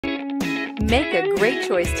Make a great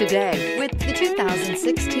choice today with the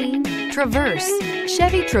 2016 Traverse.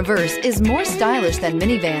 Chevy Traverse is more stylish than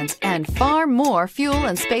minivans and far more fuel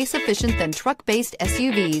and space efficient than truck-based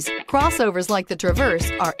SUVs. Crossovers like the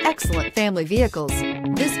Traverse are excellent family vehicles.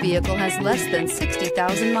 This vehicle has less than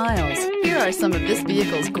 60,000 miles. Here are some of this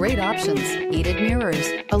vehicle's great options: heated mirrors,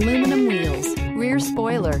 aluminum wheels, rear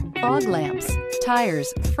spoiler, fog lamps,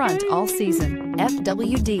 tires, front all season,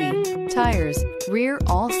 FWD, tires, rear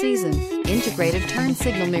all season, integrated turn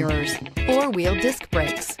signal mirrors, four-wheel disc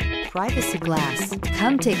brakes, privacy glass.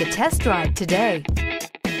 Come take a test drive today.